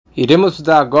Iremos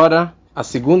estudar agora a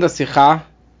segunda Sihá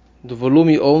do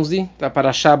volume 11 da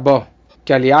Parashá Bo,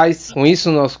 que aliás, com isso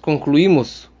nós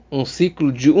concluímos um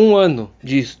ciclo de um ano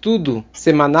de estudo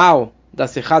semanal da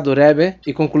Sihá do Rebbe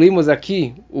e concluímos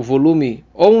aqui o volume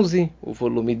 11, o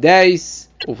volume 10,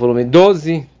 o volume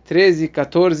 12, 13,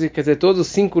 14, quer dizer, todos os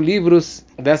 5 livros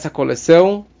dessa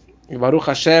coleção. E Baruch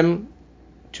Hashem,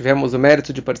 tivemos o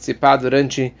mérito de participar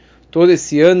durante todo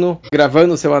esse ano,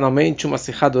 gravando semanalmente uma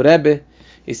Sihá do Rebbe.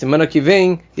 E semana que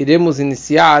vem iremos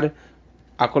iniciar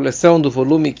a coleção do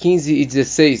volume 15 e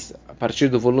 16, a partir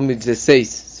do volume 16,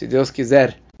 se Deus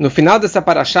quiser. No final dessa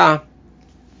Parashá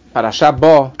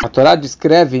Bo, a Torá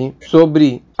descreve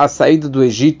sobre a saída do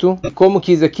Egito e como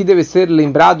que isso aqui deve ser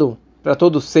lembrado para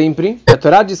todos sempre. A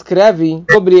Torá descreve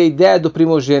sobre a ideia do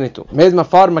primogênito. Mesma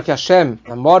forma que Hashem,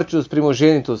 na morte dos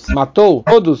primogênitos, matou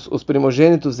todos os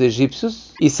primogênitos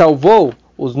egípcios e salvou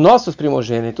os nossos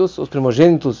primogênitos, os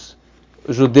primogênitos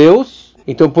judeus.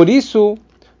 Então, por isso,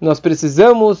 nós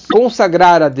precisamos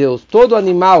consagrar a Deus todo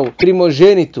animal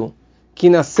primogênito que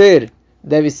nascer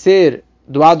deve ser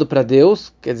doado para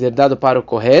Deus, quer dizer, dado para o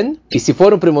Kohen. E se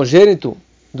for um primogênito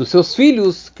dos seus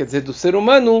filhos, quer dizer, do ser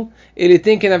humano, ele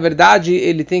tem que, na verdade,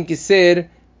 ele tem que ser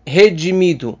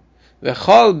redimido.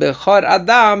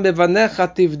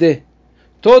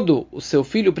 Todo o seu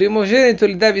filho primogênito,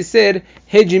 ele deve ser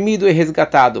redimido e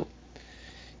resgatado.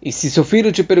 E se seu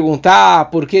filho te perguntar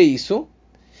por que isso,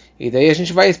 e daí a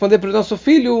gente vai responder para o nosso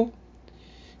filho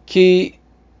que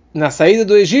na saída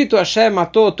do Egito, Hashem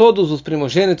matou todos os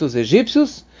primogênitos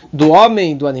egípcios, do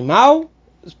homem e do animal,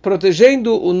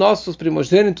 protegendo os nossos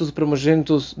primogênitos, os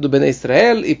primogênitos do Bnei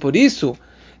Israel, e por isso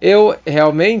eu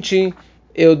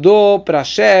dou para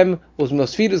Hashem os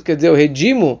meus filhos, quer dizer, eu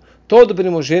redimo todo o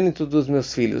primogênito dos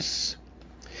meus filhos.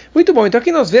 Muito bom, então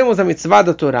aqui nós vemos a mitzvah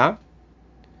da Torá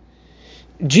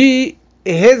de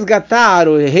resgatar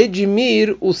ou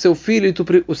redimir o seu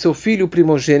filho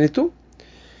primogênito,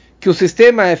 que o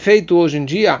sistema é feito hoje em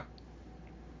dia.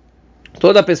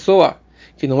 Toda pessoa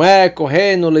que não é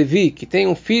Kohen ou Levi, que tem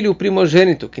um filho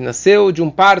primogênito, que nasceu de um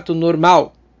parto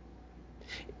normal,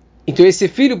 então esse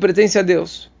filho pertence a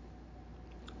Deus.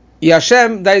 E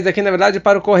Hashem dá isso aqui, na verdade,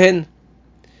 para o Kohen.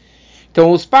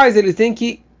 Então os pais, eles têm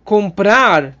que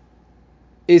comprar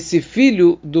esse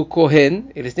filho do Kohen,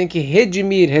 eles têm que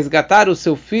redimir, resgatar o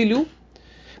seu filho,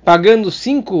 pagando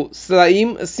 5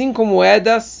 slaim, 5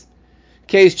 moedas,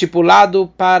 que é estipulado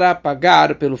para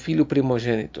pagar pelo filho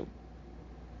primogênito.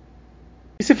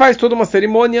 E se faz toda uma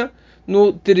cerimônia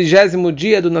no 30º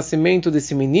dia do nascimento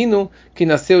desse menino, que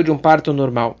nasceu de um parto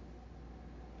normal.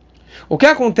 O que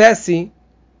acontece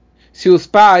se os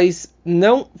pais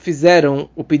não fizeram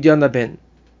o Pidyon Ben?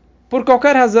 Por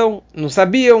qualquer razão, não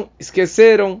sabiam,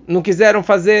 esqueceram, não quiseram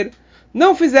fazer,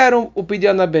 não fizeram o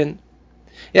Pidyon Ben.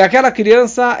 E aquela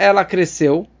criança, ela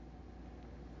cresceu,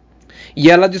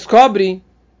 e ela descobre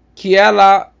que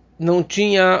ela não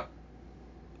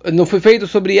foi feito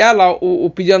sobre ela o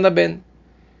Pidyon Ben.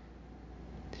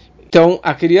 Então,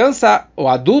 a criança, o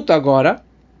adulto agora,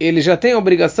 ele já tem a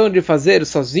obrigação de fazer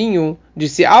sozinho, de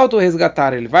se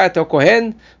auto-resgatar. Ele vai até o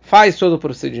Kohen, faz todo o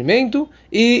procedimento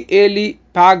e ele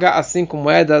paga as 5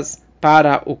 moedas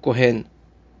para o Kohen.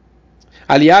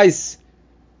 Aliás,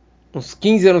 uns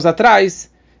 15 anos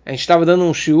atrás, a gente estava dando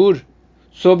um shiur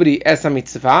sobre essa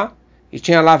mitzvah, e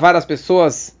tinha lá várias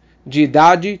pessoas de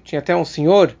idade, tinha até um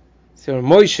senhor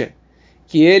Moshe,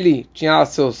 que ele tinha lá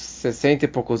seus 60 e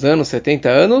poucos anos, 70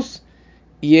 anos,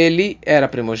 e ele era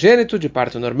primogênito de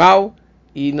parto normal,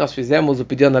 e nós fizemos o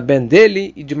Pidyon Ben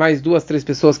dele e de mais 2, 3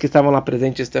 pessoas que estavam lá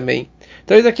presentes também.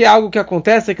 Então isso aqui é algo que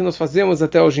acontece, que nós fazemos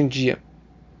até hoje em dia.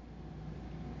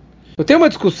 Eu tenho uma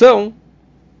discussão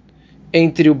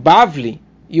entre o Bavli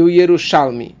e o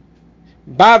Yerushalmi.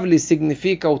 Bavli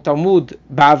significa o Talmud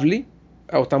Bavli,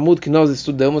 é o Talmud que nós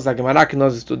estudamos, a Gemara que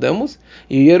nós estudamos,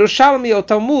 e o Yerushalmi é o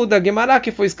Talmud, a Gemara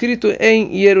que foi escrito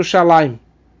em Yerushalayim.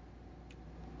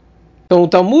 Então o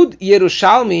Talmud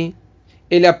Yerushalmi,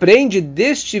 ele aprende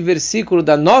deste versículo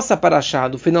da nossa Parashá,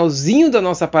 do finalzinho da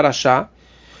nossa Parashá,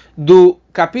 do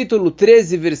capítulo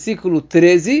 13, versículo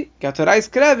 13, que a Torá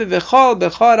escreve,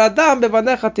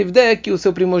 que o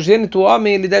seu primogênito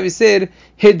homem, ele deve ser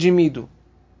redimido.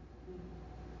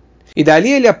 E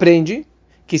dali ele aprende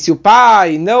que se o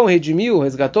pai não redimiu,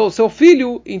 resgatou o seu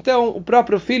filho, então o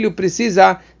próprio filho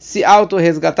precisa se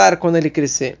auto-resgatar quando ele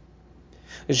crescer.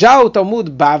 Já o Talmud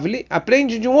Bavli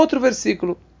aprende de um outro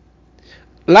versículo.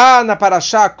 Lá na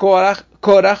Parashá Korach,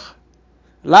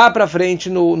 lá para frente,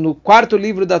 no 4º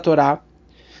livro da Torá,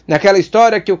 naquela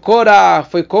história que o Korach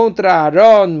foi contra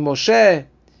Aaron, Moshe,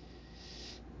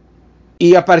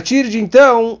 E a partir de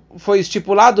então, foi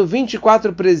estipulado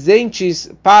 24 presentes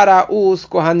para os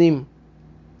Kohanim.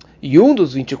 E um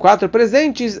dos 24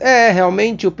 presentes é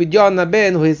realmente o Pidyon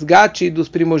Ben, o resgate dos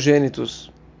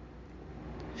primogênitos.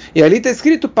 E ali está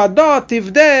escrito, Padot,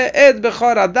 Ivde, Ed,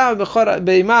 Bechor, Adam, Bechor,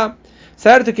 Beimá.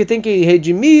 Certo que tem que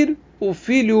redimir o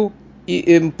filho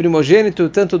e primogênito,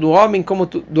 tanto do homem como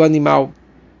do animal.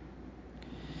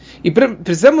 E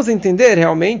precisamos entender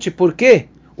realmente por que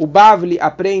o Bavli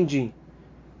aprende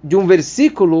de um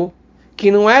versículo que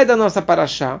não é da nossa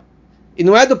Parashá, e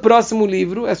não é do próximo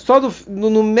livro, é só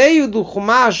no meio do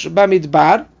Chumash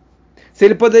Bamidbar, se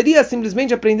ele poderia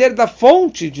simplesmente aprender da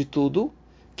fonte de tudo,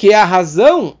 que é a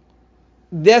razão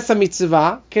dessa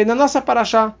mitzvah, que é na nossa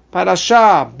Parashá.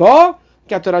 Parashá Bo,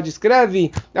 que a Torá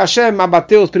descreve, Hashem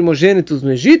abateu os primogênitos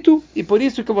no Egito, e por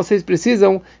isso que vocês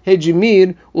precisam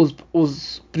redimir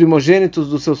os primogênitos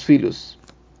dos seus filhos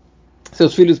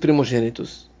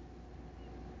primogênitos.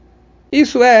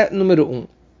 Isso é número 1.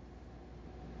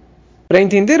 Para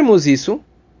entendermos isso,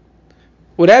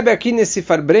 o Rebbe aqui nesse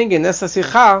Farbrengen, nessa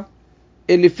Sichá,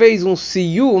 ele fez um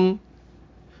siyum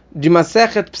de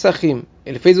Masechet Psachim.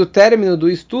 Ele fez o término do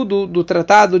estudo do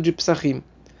Tratado de Psachim.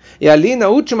 E ali na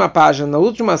última página, nas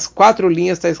últimas 4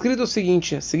 linhas, está escrito a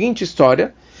seguinte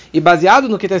história, e baseado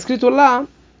no que está escrito lá,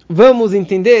 vamos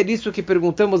entender isso que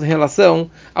perguntamos em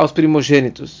relação aos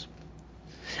primogênitos.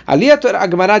 Ali a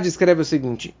Gemara descreve o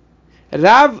seguinte: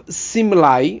 Rav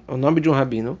Simlai, o nome de um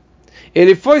rabino,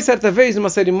 ele foi certa vez numa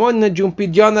cerimônia de um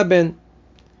Pidyon Ben,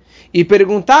 e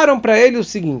perguntaram para ele o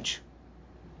seguinte: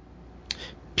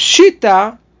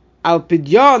 Pshita al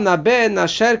Pidyon Ben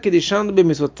asher kedishanu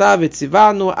b'mitzvotav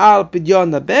etzivanu al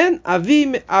Pidyon Ben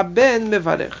avim aben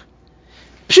mevarech.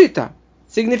 Pshita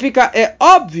significa é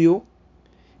óbvio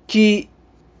que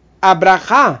a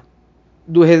brachá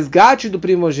do resgate do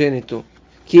primogênito,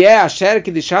 que é asher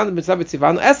kedishanu b'mitzvotav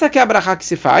etzivanu, essa que é a brachá que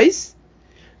se faz.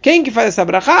 Quem que faz essa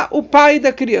brachá? O pai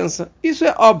da criança. Isso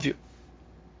é óbvio.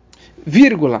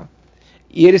 Vírgula.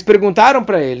 E eles perguntaram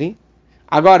para ele,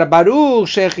 agora, Baruch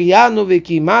shechianu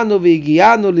vekimanu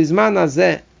vegianu lisman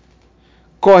hazeh,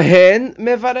 Kohen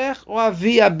mevarech ou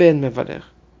Avi Ben mevarech?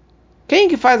 Quem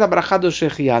que faz a brachá do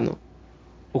shechianu?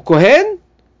 O Kohen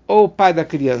ou o pai da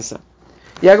criança?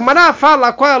 E a Gemara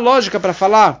fala qual é a lógica para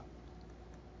falar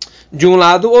de um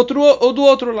lado ou do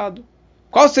outro lado.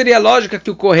 Qual seria a lógica que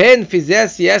o Kohen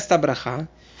fizesse esta brachá?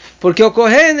 Porque o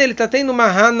Kohen, ele está tendo uma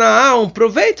hanaá, um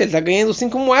proveito, ele está ganhando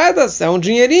 5 moedas, é um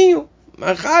dinheirinho,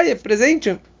 uma raia,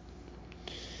 presente.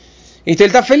 Então ele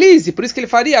está feliz, e por isso que ele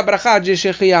faria a brachá de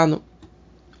shechianu.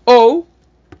 Ou,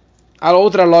 a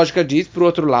outra lógica diz, para o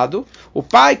outro lado, o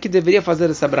pai que deveria fazer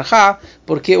essa brachá,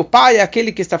 porque o pai é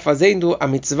aquele que está fazendo a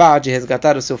mitzvah de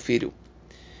resgatar o seu filho.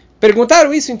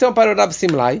 Perguntaram isso então para o Rav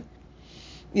Simlai,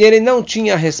 e ele não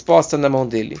tinha resposta na mão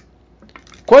dele.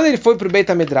 Quando ele foi para o Beit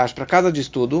HaMidrash, para a casa de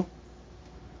estudo,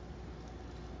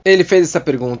 ele fez essa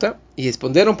pergunta, e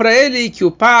responderam para ele que o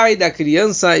pai da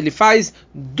criança, ele faz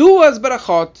 2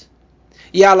 brachot.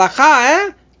 E a halachá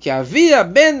é que havia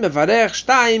ben mevarech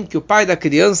shtaim, que o pai da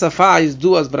criança faz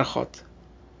 2 brachot.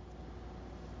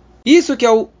 Isso que é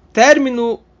o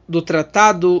término do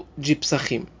Tratado de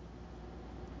Psachim.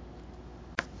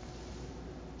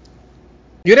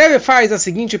 E o Rebbe faz a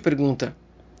seguinte pergunta,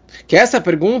 que essa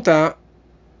pergunta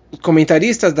os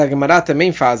comentaristas da Gemara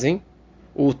também fazem.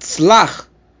 O Tzlach,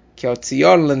 que é o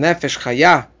Tzion Lenefesh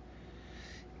Chaya,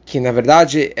 que na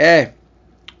verdade é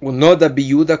o Noda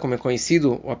Biyuda, como é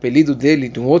conhecido, o apelido dele,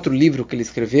 de um outro livro que ele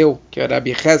escreveu, que é o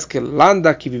Rabbi Hezkel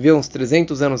Landa, que viveu uns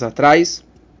 300 anos atrás.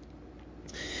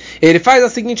 Ele faz a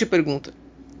seguinte pergunta.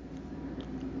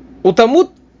 O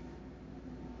Talmud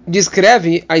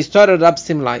descreve a história do Rav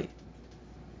Simlai.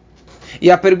 E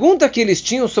a pergunta que eles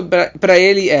tinham para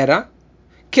ele era: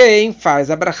 quem faz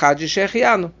a brachá de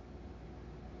shechianu?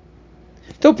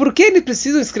 Então, por que eles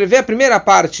precisam escrever a primeira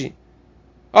parte?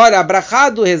 Olha, a brachá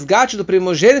do resgate do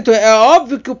primogênito é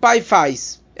óbvio que o pai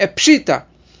faz. É pshita.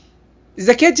 Isso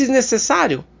aqui é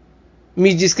desnecessário.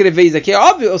 Me descrever isso aqui. É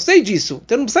óbvio, eu sei disso.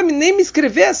 Então não precisa nem me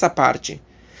escrever essa parte.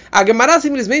 A Gemara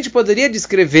simplesmente poderia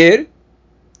descrever.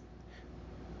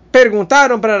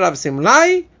 Perguntaram para Rav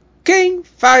Simlai quem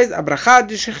faz a brachá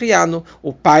de shechianu,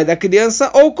 o pai da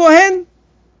criança ou o Kohen.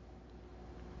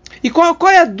 E qual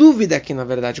é a dúvida aqui, na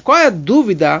verdade? Qual é a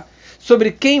dúvida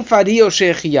sobre quem faria o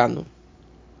shechianu?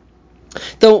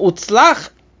 Então, o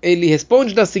Tzlach, ele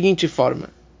responde da seguinte forma: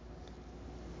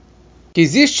 que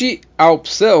existe a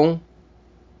opção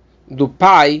do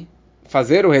pai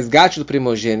fazer o resgate do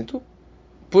primogênito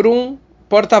por um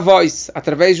porta-voz,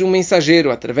 através de um mensageiro,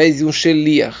 através de um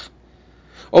sheliach.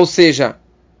 Ou seja,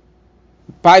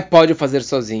 O pai pode fazer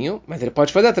sozinho, mas ele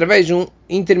pode fazer através de um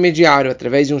intermediário,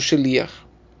 através de um sheliach.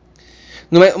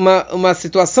 Uma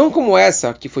situação como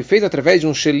essa, que foi feita através de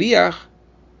um sheliach,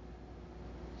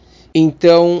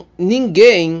 então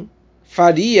ninguém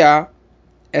faria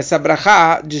essa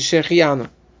brachá de shechianu.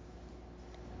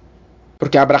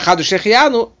 Porque a brachá do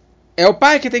shechianu é o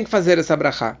pai que tem que fazer essa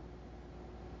brachá.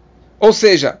 Ou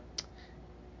seja,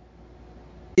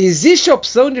 existe a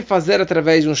opção de fazer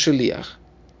através de um sheliach.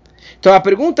 Então a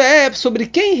pergunta é sobre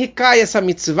quem recai essa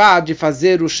mitzvah de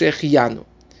fazer o shechianu.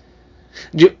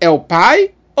 É o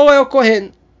pai ou é o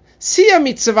kohen? Se a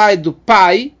mitzvah é do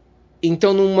pai,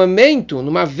 então num momento,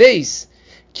 numa vez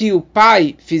que o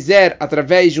pai fizer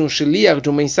através de um sheliach, de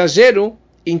um mensageiro,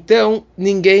 então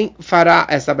ninguém fará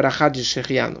essa brachá de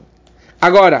shechianu.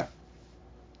 Agora,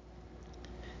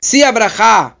 se a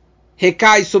brachá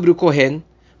recai sobre o kohen,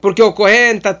 porque o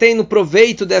kohen está tendo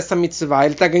proveito dessa mitzvah,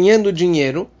 ele está ganhando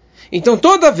dinheiro, então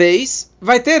toda vez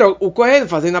vai ter o kohen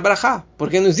fazendo a brachá,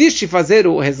 porque não existe fazer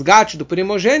o resgate do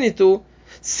primogênito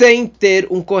sem ter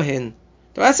um kohen.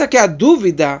 Então essa que é a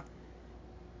dúvida,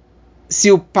 se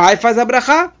o pai faz a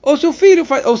brachá, ou se o filho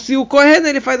faz, ou se o kohen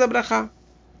ele faz a brachá.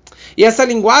 E essa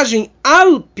linguagem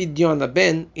al pidyon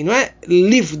ben, e não é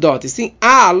livdot, e sim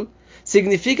al,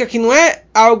 significa que não é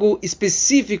algo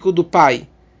específico do pai,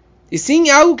 e sim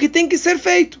algo que tem que ser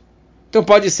feito. Então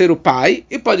pode ser o pai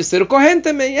e pode ser o kohen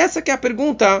também. Essa que é a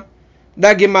pergunta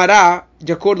da Gemara,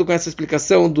 de acordo com essa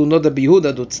explicação do Noda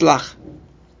Bihuda, do Tzlach.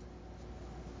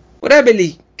 O Rebbe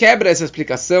ele quebra essa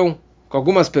explicação com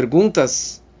algumas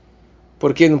perguntas,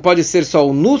 porque não pode ser só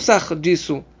o nusach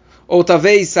disso, ou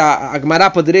talvez a Gemara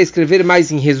poderia escrever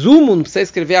mais em resumo, não precisa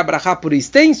escrever a brachá por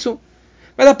extenso.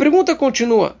 Mas a pergunta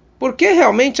continua: por que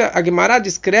realmente a Gemara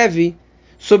descreve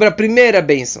sobre a primeira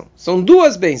bênção? São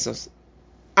duas bênçãos,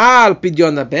 al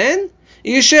pidyon ben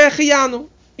e shechianu.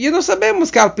 E nós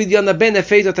sabemos que al pidyon ben é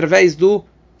feito através do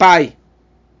pai.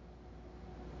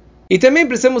 E também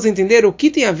precisamos entender o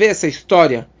que tem a ver essa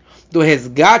história do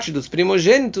resgate dos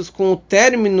primogênitos com o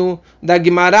término da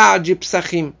Gemara de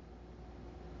Psachim.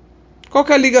 Qual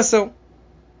que é a ligação?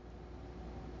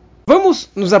 Vamos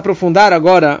nos aprofundar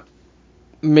agora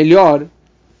melhor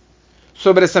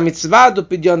sobre essa mitzvah do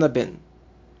pidyon ben.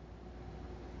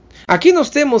 Aqui nós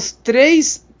temos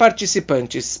 3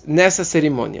 participantes nessa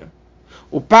cerimônia.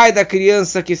 O pai da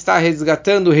criança que está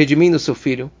resgatando, redimindo seu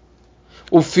filho.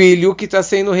 O filho que está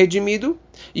sendo redimido.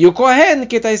 E o kohen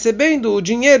que está recebendo o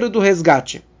dinheiro do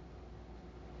resgate.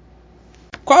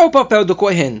 Qual é o papel do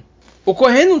kohen? O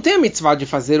kohen não tem a mitzvah de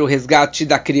fazer o resgate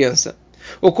da criança.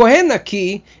 O kohen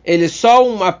aqui, ele é só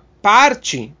uma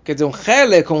parte, quer dizer, um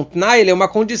helek, um tnai, ele é uma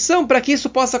condição para que isso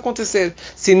possa acontecer.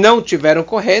 Se não tiver um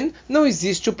kohen, não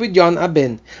existe o pidyon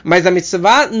ben. Mas a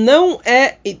mitzvah não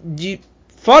é de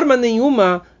forma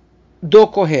nenhuma do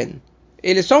kohen.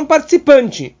 Ele é só um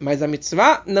participante, mas a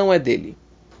mitzvah não é dele.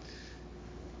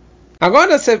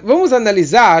 Agora vamos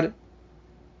analisar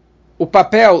o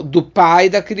papel do pai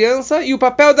da criança e o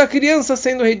papel da criança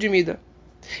sendo redimida.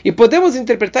 E podemos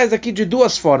interpretar isso aqui de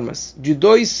duas formas, de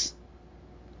dois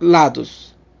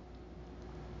lados.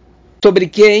 Sobre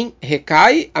quem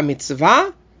recai a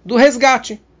mitzvah do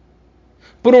resgate.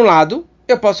 Por um lado,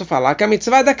 eu posso falar que a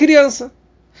mitzvah é da criança.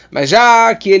 Mas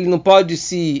já que ele não pode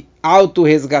se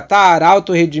auto-resgatar,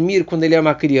 auto-redimir quando ele é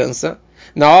uma criança,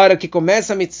 na hora que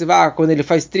começa a mitzvah, quando ele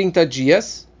faz 30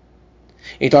 dias,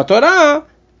 então a Torá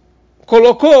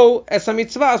colocou essa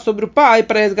mitzvah sobre o pai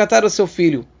para resgatar o seu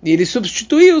filho. E ele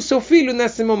substituiu o seu filho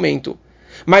nesse momento.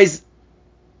 Mas,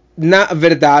 na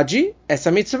verdade,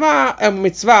 essa mitzvah é uma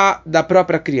mitzvah da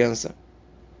própria criança.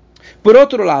 Por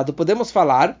outro lado, podemos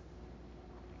falar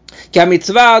que a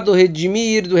mitzvah do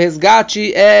redimir, do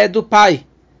resgate, é do pai.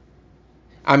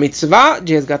 A mitzvah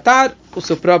de resgatar o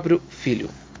seu próprio filho.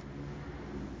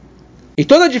 E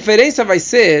toda a diferença vai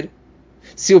ser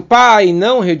se o pai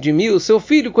não redimiu o seu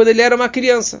filho quando ele era uma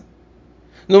criança.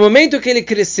 No momento que ele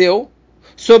cresceu,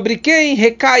 sobre quem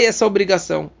recai essa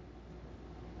obrigação?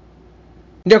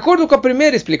 De acordo com a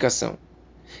primeira explicação,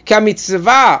 que a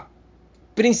mitzvah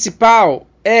principal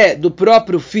é do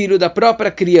próprio filho, da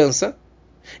própria criança,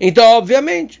 então,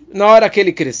 obviamente, na hora que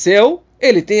ele cresceu,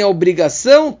 ele tem a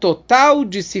obrigação total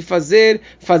de se fazer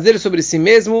sobre si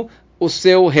mesmo o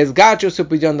seu resgate, o seu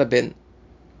pidyon ben.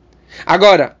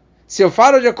 Agora, se eu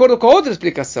falo de acordo com a outra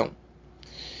explicação,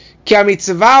 que a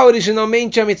mitzvah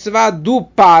originalmente é a mitzvah do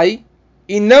pai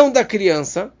e não da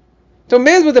criança, então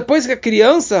mesmo depois que a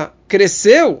criança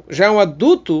cresceu, já é um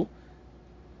adulto,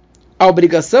 a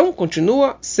obrigação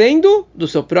continua sendo do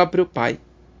seu próprio pai.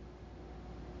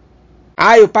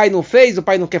 O pai não fez, o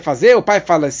pai não quer fazer, o pai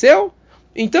faleceu,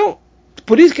 então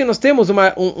Por isso que nós temos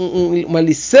uma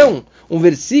lição, um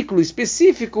versículo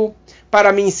específico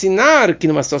para me ensinar que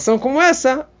numa situação como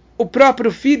essa, o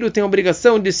próprio filho tem a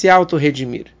obrigação de se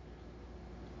auto-redimir.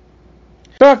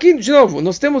 Então aqui, de novo,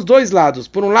 nós temos dois lados.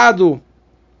 Por um lado,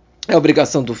 é a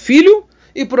obrigação do filho,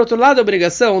 e por outro lado, a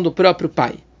obrigação do próprio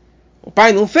pai. O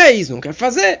pai não fez, não quer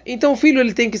fazer, então o filho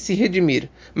ele tem que se redimir.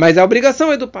 Mas a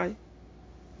obrigação é do pai.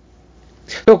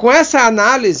 Então, com essa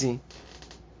análise,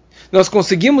 nós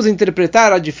conseguimos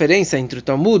interpretar a diferença entre o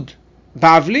Talmud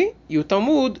Bavli e o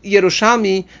Talmud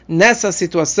Yerushalmi nessa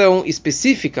situação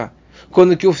específica,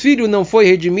 quando que o filho não foi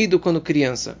redimido quando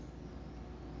criança.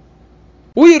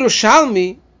 O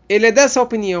Yerushalmi, ele é dessa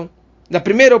opinião, da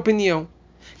primeira opinião,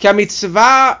 que a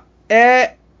mitzvah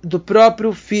é do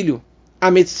próprio filho,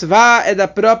 a mitzvah é da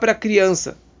própria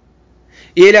criança.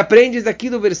 E ele aprende daqui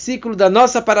do versículo da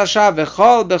nossa parashá,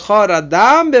 Vechol bechor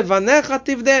adam bevanecha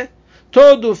tivdeh.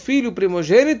 Todo filho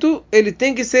primogênito, ele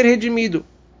tem que ser redimido.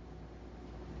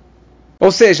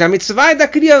 Ou seja, a mitzvah é da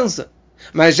criança.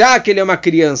 Mas já que ele é uma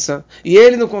criança e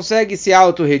ele não consegue se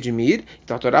auto-redimir,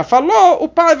 então a Torá falou, o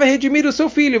pai vai redimir o seu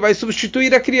filho, vai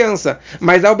substituir a criança.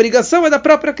 Mas a obrigação é da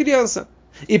própria criança.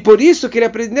 E por isso que ele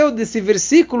aprendeu desse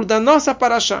versículo da nossa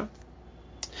parashá.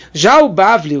 Já o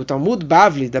Bavli, o Talmud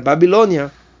Bavli da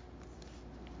Babilônia,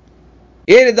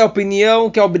 ele é da opinião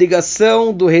que a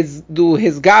obrigação do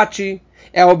resgate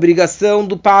é a obrigação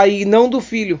do pai e não do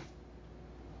filho.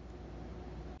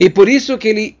 E por isso que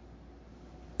ele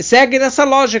segue nessa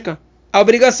lógica. A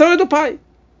obrigação é do pai.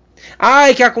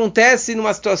 E que acontece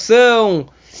numa situação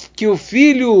que o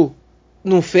filho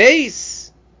não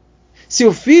fez? Se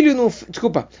o filho não...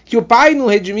 que o pai não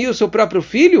redimiu o seu próprio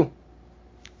filho?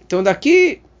 Então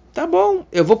daqui... Tá bom,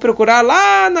 eu vou procurar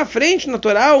lá na frente, na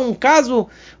Torá, um caso,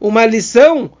 uma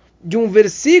lição de um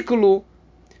versículo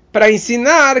para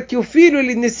ensinar que o filho,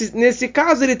 ele, nesse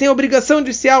caso, ele tem a obrigação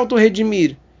de se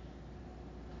auto-redimir.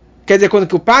 Quer dizer, quando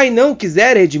que o pai não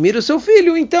quiser redimir o seu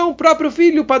filho, então o próprio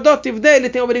filho, o padotiv dele,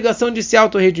 tem a obrigação de se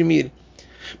auto-redimir.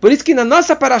 Por isso que na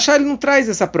nossa parashá ele não traz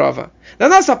essa prova. Na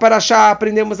nossa parashá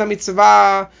aprendemos a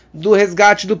mitzvah do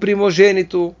resgate do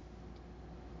primogênito,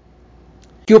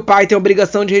 que o pai tem a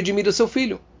obrigação de redimir o seu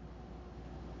filho.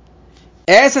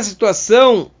 Essa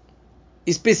situação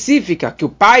específica, que o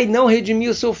pai não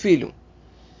redimiu o seu filho,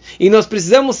 e nós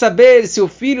precisamos saber se o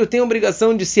filho tem a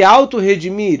obrigação de se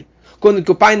auto-redimir, quando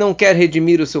que o pai não quer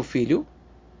redimir o seu filho.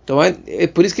 Então é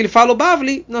por isso que ele fala o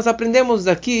Bavli. Nós aprendemos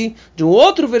aqui de um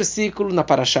outro versículo na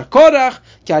Parashá Korach,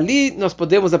 que ali nós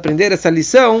podemos aprender essa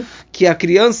lição, que a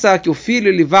criança, que o filho,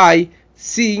 ele vai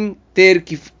sim ter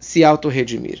que se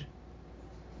auto-redimir.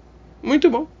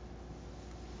 Muito bom.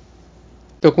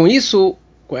 Então, com isso,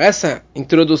 com essa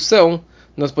introdução,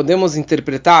 nós podemos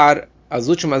interpretar as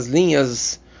últimas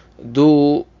linhas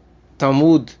do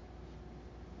Talmud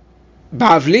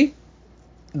Bavli,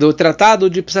 do Tratado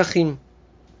de Psachim.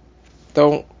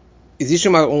 Então, existe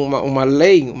uma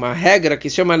lei, uma regra que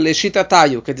se chama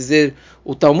Leshitatayu, quer dizer,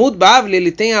 o Talmud Bavli,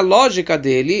 ele tem a lógica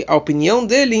dele, a opinião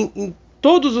dele em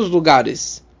todos os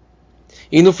lugares.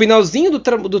 E no finalzinho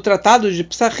do Tratado de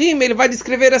Psachim, ele vai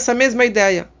descrever essa mesma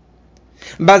ideia.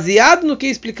 Baseado no que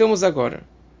explicamos agora.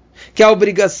 Que a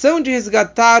obrigação de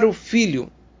resgatar o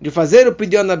filho, de fazer o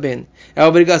Pidyon Ben, é a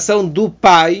obrigação do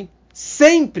pai,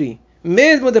 sempre,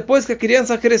 mesmo depois que a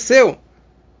criança cresceu.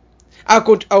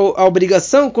 A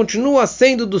obrigação continua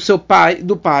sendo do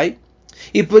pai.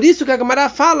 E por isso que a Gemara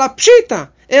fala,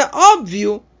 Pshita, é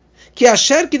óbvio que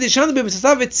Asher que deixando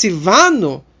Bebessav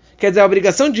Etzivano, quer dizer, a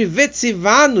obrigação de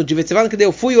Vetzivano, que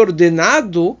eu fui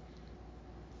ordenado,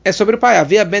 é sobre o pai.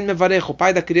 Havia Ben Mevarech, o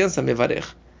pai da criança Mevarech.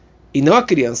 E não a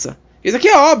criança. Isso aqui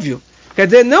é óbvio. Quer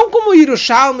dizer, não como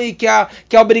Yerushalmi, que a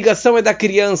obrigação é da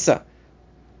criança.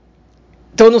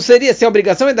 Então não seria, se a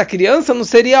obrigação é da criança, não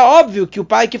seria óbvio que o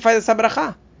pai que faz essa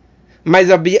brachá. Mas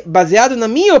baseado na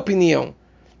minha opinião,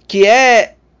 que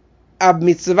é a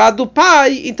mitzvah do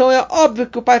pai, então é óbvio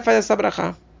que o pai faz essa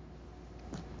brachá.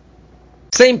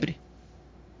 Sempre.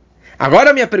 Agora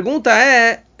a minha pergunta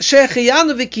é,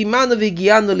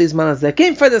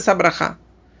 quem faz essa brachá?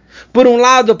 Por um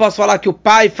lado eu posso falar que o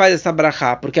pai faz essa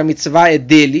brachá, porque a mitzvah é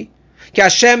dele, que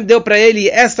Hashem deu para ele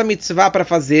essa mitzvah para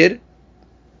fazer,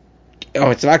 é uma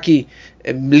mitzvah que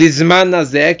Lizman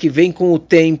Nazé, que vem com o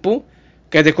tempo,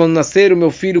 quer dizer, quando nascer o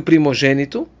meu filho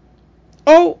primogênito,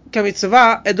 ou que a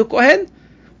mitzvah é do Kohen,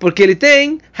 porque ele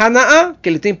tem Hana'ah, que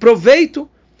ele tem proveito,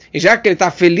 e já que ele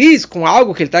está feliz com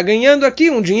algo que ele está ganhando aqui,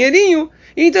 um dinheirinho,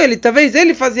 então talvez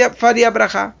ele faria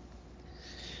brachá.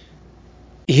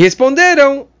 E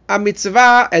responderam, a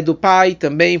mitzvah é do pai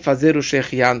também fazer o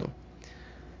shechianu.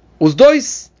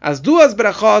 As duas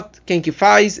brachot, quem que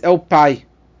faz é o pai.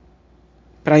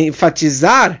 para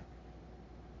enfatizar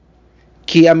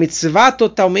que a mitzvah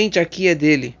totalmente aqui é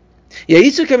dele. E é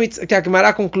isso que a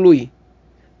Gemara conclui.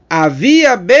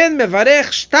 Havia ben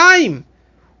mevarech shtaim.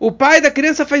 O pai da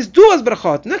criança faz 2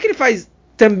 brachot. Não é que ele faz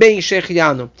também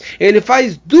shechianu. Ele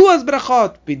faz 2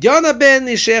 brachot. Pidyon ben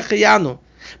e shechianu.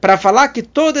 Para falar que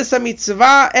toda essa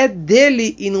mitzvah é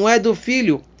dele e não é do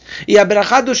filho. E a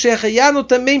brachá do shechianu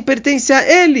também pertence a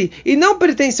ele e não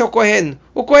pertence ao Kohen.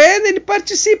 O Kohen ele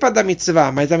participa da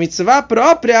mitzvah, mas a mitzvah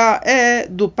própria é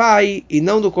do pai e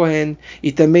não do Kohen.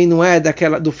 E também não é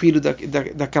do filho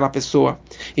daquela pessoa.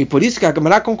 E por isso que a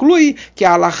Gemara conclui que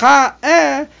a halachá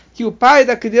é que o pai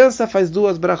da criança faz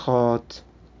 2 brachot.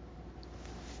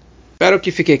 Espero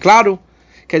que fique claro.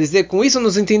 Quer dizer, com isso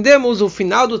nós entendemos o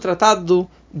final do tratado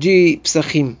de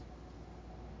Psachim.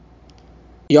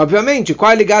 E obviamente,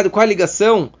 qual a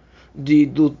ligação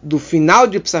do final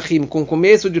de Psachim com o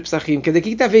começo de Psachim? Quer dizer, o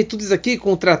que tem a ver tudo isso aqui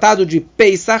com o tratado de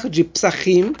Pesach, de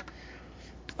Psachim?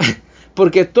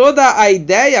 Porque toda a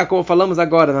ideia, como falamos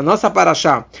agora na nossa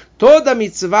paraxá, toda a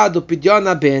mitzvah do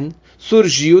Pidyon Ben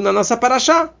surgiu na nossa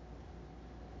paraxá.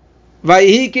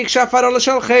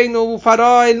 O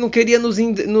faraó ele não queria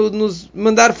nos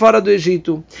mandar fora do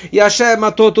Egito. E Hashem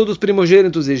matou todos os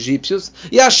primogênitos egípcios.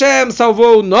 E Hashem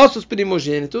salvou nossos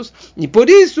primogênitos. E por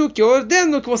isso que eu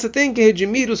ordeno que você tem que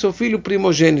redimir o seu filho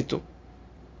primogênito.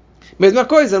 Mesma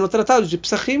coisa no tratado de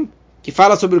Psachim, que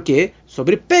fala sobre o quê?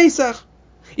 Sobre Pesach.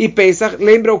 E Pesach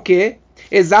lembra o quê?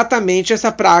 Exatamente essa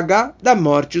praga da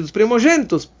morte dos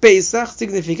primogênitos. Pesach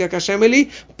significa que Hashem ele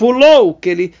pulou, que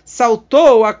ele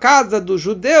saltou a casa dos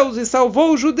judeus e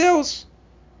salvou os judeus,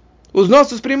 os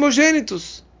nossos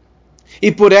primogênitos. E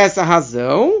por essa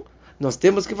razão, nós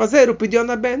temos que fazer o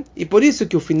Pidyon Ben. E por isso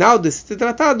que o final desse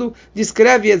tratado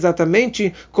descreve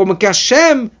exatamente como que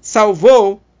Hashem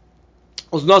salvou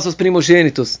os nossos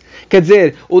primogênitos. Quer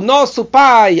dizer, o nosso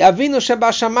pai, Avinu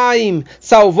Sheba Shamayim,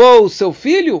 salvou o seu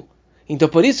filho. Então,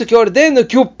 por isso que eu ordeno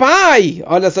que o pai,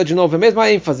 olha só de novo, a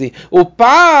mesma ênfase, o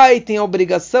pai tem a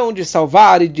obrigação de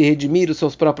salvar e de redimir os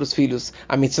seus próprios filhos.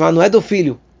 A mitzvah não é do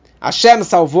filho. Hashem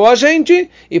salvou a gente,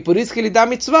 e por isso que ele dá a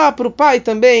mitzvah para o pai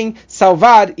também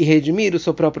salvar e redimir o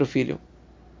seu próprio filho.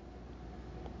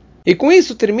 E com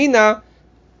isso termina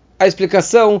a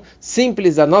explicação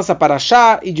simples da nossa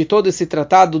paraxá e de todo esse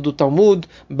tratado do Talmud,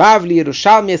 Bavli,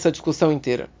 Yerushalmi, essa discussão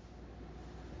inteira.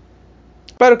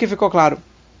 Espero que ficou claro.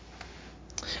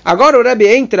 Agora o Rebbe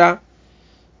entra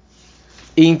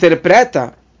e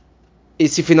interpreta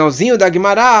esse finalzinho da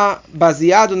Gemara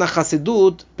baseado na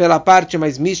Hassidut pela parte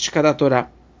mais mística da Torá.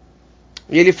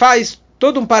 E ele faz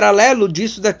todo um paralelo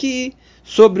disso daqui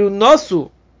sobre o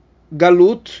nosso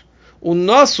galut, o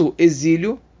nosso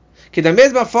exílio, que da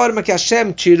mesma forma que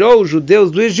Hashem tirou os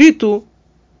judeus do Egito,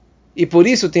 e por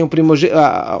isso tem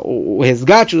o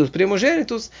resgate dos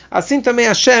primogênitos, assim também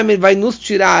Hashem vai nos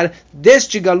tirar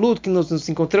deste galut que nós nos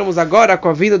encontramos agora com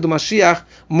a vida do Mashiach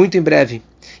muito em breve.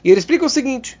 E ele explica o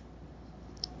seguinte: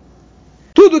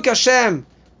 tudo que Hashem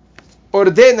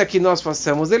ordena que nós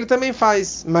façamos, ele também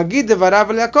faz. Magid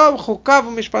devarav Yaakov, chukav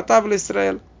mishpatav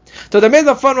Israel. Então, da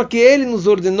mesma forma que ele nos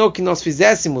ordenou que nós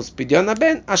fizéssemos Pidyon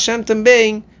Ben, Hashem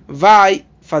também vai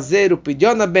fazer o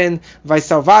Pidyon Ben, vai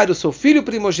salvar o seu filho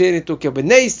primogênito, que é o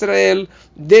Bnei Israel,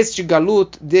 deste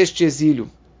galut, deste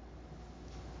exílio.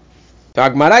 Então, a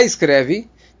Gemara escreve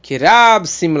que Rab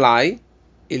Simlai,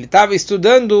 ele estava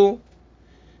estudando,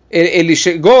 ele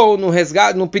chegou no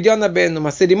resgate, no Pidyon Ben,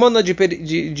 numa cerimônia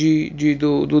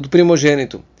do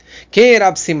primogênito. Quem é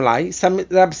Rab Simlai?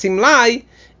 Rab Simlai,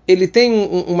 ele tem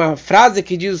uma frase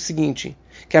que diz o seguinte,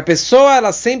 que a pessoa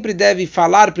ela sempre deve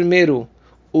falar primeiro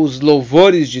os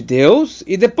louvores de Deus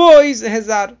e depois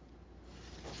rezar.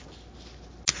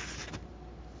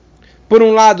 Por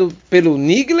um lado pelo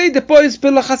Nigla e depois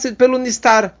pelo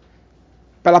Nistar,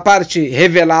 pela parte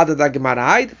revelada da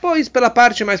Gemara e depois pela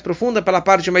parte mais profunda, pela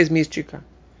parte mais mística.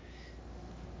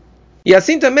 E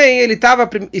assim também ele estava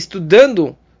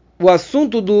estudando o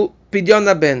assunto do Pidyon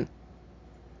Ben,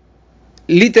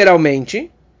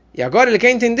 literalmente, e agora ele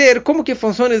quer entender como que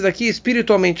funciona isso aqui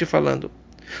espiritualmente falando.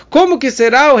 Como que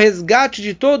será o resgate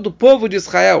de todo o povo de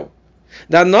Israel,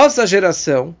 da nossa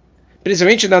geração,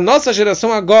 principalmente da nossa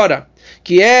geração agora,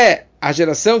 que é a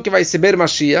geração que vai receber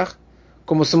Mashiach,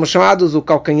 como somos chamados o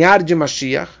calcanhar de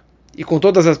Mashiach, e com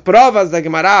todas as provas da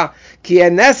Gemara, que é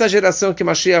nessa geração que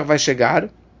Mashiach vai chegar.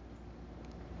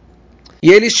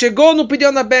 E ele chegou no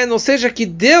Pidyon Ben, ou seja, que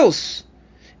Deus,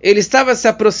 ele estava se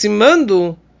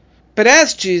aproximando,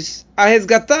 prestes a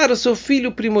resgatar o seu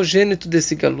filho primogênito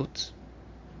desse galut.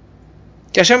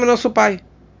 Que Hashem é nosso pai.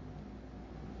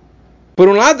 Por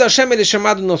um lado, Hashem ele é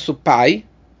chamado nosso pai,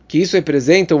 que isso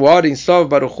representa o Or Ein Sof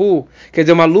Baruch Hu, quer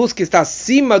dizer, uma luz que está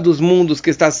acima dos mundos, que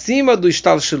está acima do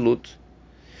Ishtalshelut.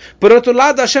 Por outro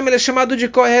lado, Hashem ele é chamado de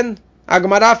Kohen. A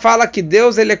Gemara fala que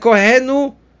Deus ele é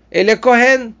Kohenu, ele é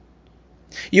Kohen.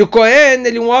 E o Kohen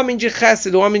ele é um homem de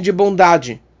chesed, um homem de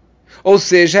bondade. Ou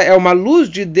seja, é uma luz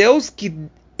de Deus que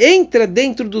entra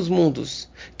dentro dos mundos,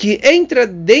 que entra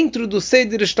dentro do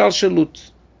Seder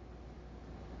Ishtalshelut.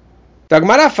 Então a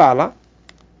Gemara fala,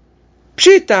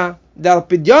 Pshita, Dal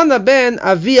Pidyon Ben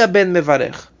Avia Ben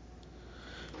Mevarech.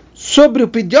 Sobre o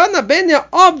Pidyon Ben é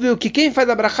óbvio que quem faz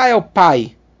a brachá é o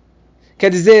pai.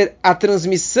 Quer dizer, a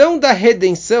transmissão da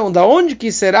redenção, da onde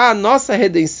que será a nossa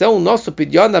redenção, o nosso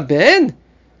Pidyon Ben?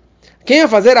 Quem vai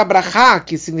fazer a brachá,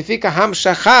 que significa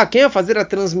Hamshachá, quem vai fazer a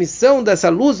transmissão dessa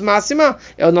luz máxima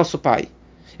é o nosso pai.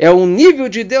 É o nível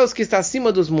de Deus que está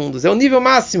acima dos mundos. É o nível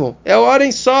máximo. É o Or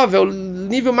Ein Sof, é o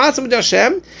nível máximo de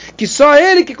Hashem, que só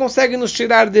Ele que consegue nos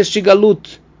tirar deste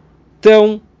galut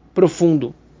tão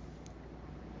profundo.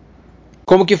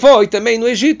 Como que foi também no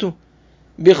Egito.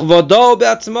 Bichvodó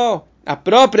be'atzmo. A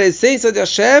própria essência de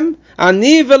Hashem,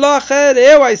 Ani velo acher,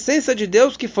 eu, a essência de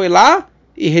Deus que foi lá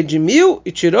e redimiu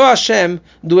e tirou Hashem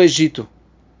do Egito.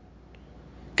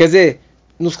 Quer dizer,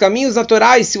 nos caminhos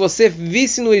naturais, se você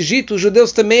visse no Egito, os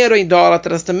judeus também eram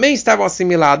idólatras, também estavam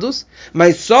assimilados,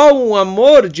 mas só um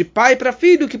amor de pai para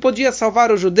filho que podia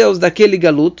salvar os judeus daquele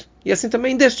galut, e assim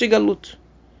também deste galut.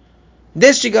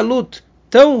 Deste galut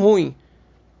tão ruim,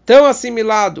 tão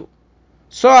assimilado,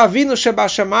 só Avinu Sheba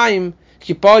Shamayim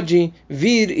que pode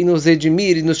vir e nos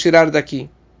redimir e nos tirar daqui.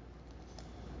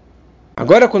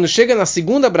 Agora, quando chega na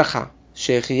segunda brachá,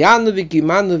 Shechianu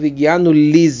v'gimanu v'gianu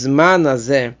lizman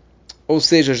hazeh, ou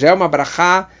seja, já é uma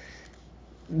brachá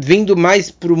vindo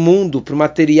mais para o mundo, para o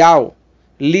material.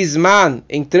 Lizman,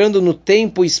 entrando no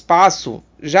tempo e espaço,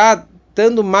 já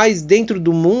estando mais dentro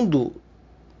do mundo.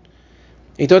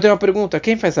 Então eu tenho uma pergunta,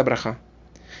 quem faz essa brachá?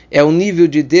 É o nível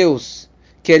de Deus,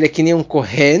 que ele é que nem um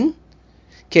Kohen,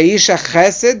 que é Isha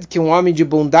Chesed, que é um homem de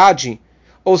bondade,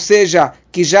 ou seja,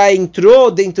 que já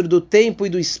entrou dentro do tempo e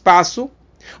do espaço,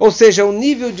 ou seja, o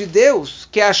nível de Deus,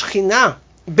 que é a Shekhinah,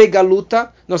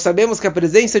 Begaluta, nós sabemos que a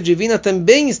presença divina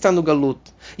também está no Galut.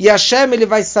 E Hashem ele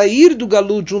vai sair do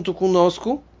Galut junto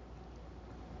conosco.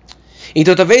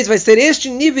 Então talvez vai ser este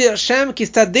nível de Hashem que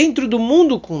está dentro do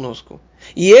mundo conosco.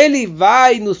 E ele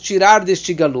vai nos tirar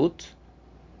deste Galut.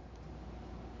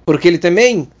 Porque ele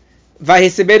também vai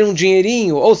receber um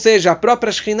dinheirinho, ou seja, a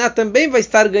própria Shekhinah também vai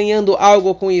estar ganhando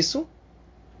algo com isso.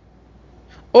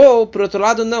 Ou, por outro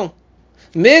lado, não.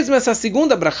 Mesmo essa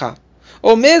segunda brachá,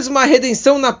 ou mesmo a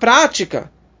redenção na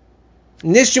prática,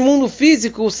 neste mundo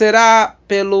físico, será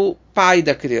pelo pai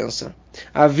da criança.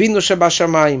 Avinu Sheba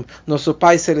Shamayim, nosso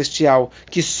pai celestial,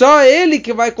 que só ele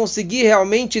que vai conseguir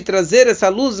realmente trazer essa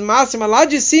luz máxima lá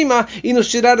de cima e nos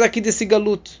tirar daqui desse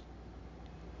galut.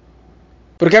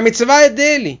 Porque a mitzvah é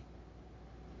dele.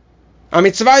 A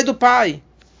mitzvah é do pai.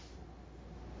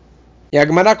 E a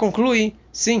Gemara conclui,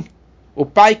 sim, o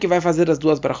pai que vai fazer as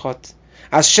duas brachot.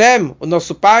 Hashem, o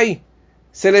nosso pai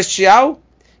celestial,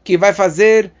 que vai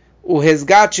fazer o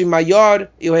resgate maior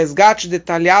e o resgate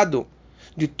detalhado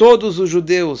de todos os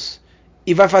judeus.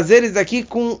 E vai fazer isso aqui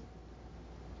com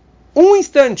um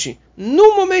instante,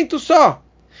 num momento só.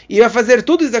 E vai fazer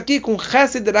tudo isso aqui com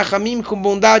chesed rachamim, com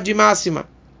bondade máxima.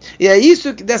 E é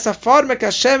isso, dessa forma que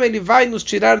Hashem ele vai nos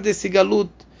tirar desse galut,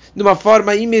 de uma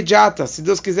forma imediata, se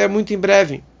Deus quiser, muito em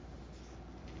breve.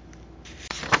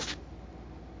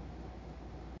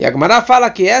 E a Gemara fala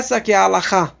que essa que é a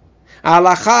halachá. A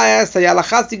halachá é essa, e a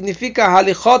halachá significa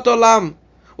halichot olam,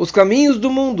 os caminhos do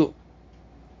mundo.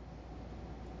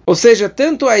 Ou seja,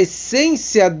 tanto a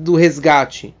essência do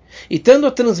resgate, e tanto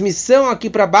a transmissão aqui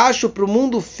para baixo, para o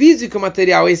mundo físico e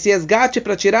material, esse resgate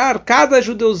para tirar cada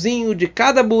judeuzinho de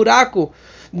cada buraco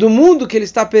do mundo que ele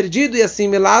está perdido e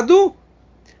assimilado,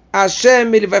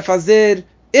 Hashem ele vai fazer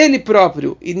ele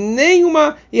próprio, e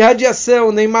nenhuma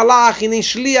irradiação, nem malach, nem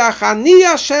shliach, ani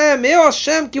Hashem, eu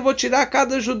Hashem que vou tirar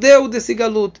cada judeu desse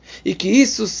galut, e que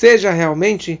isso seja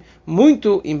realmente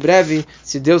muito em breve,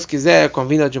 se Deus quiser, com a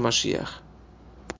vinda de Mashiach.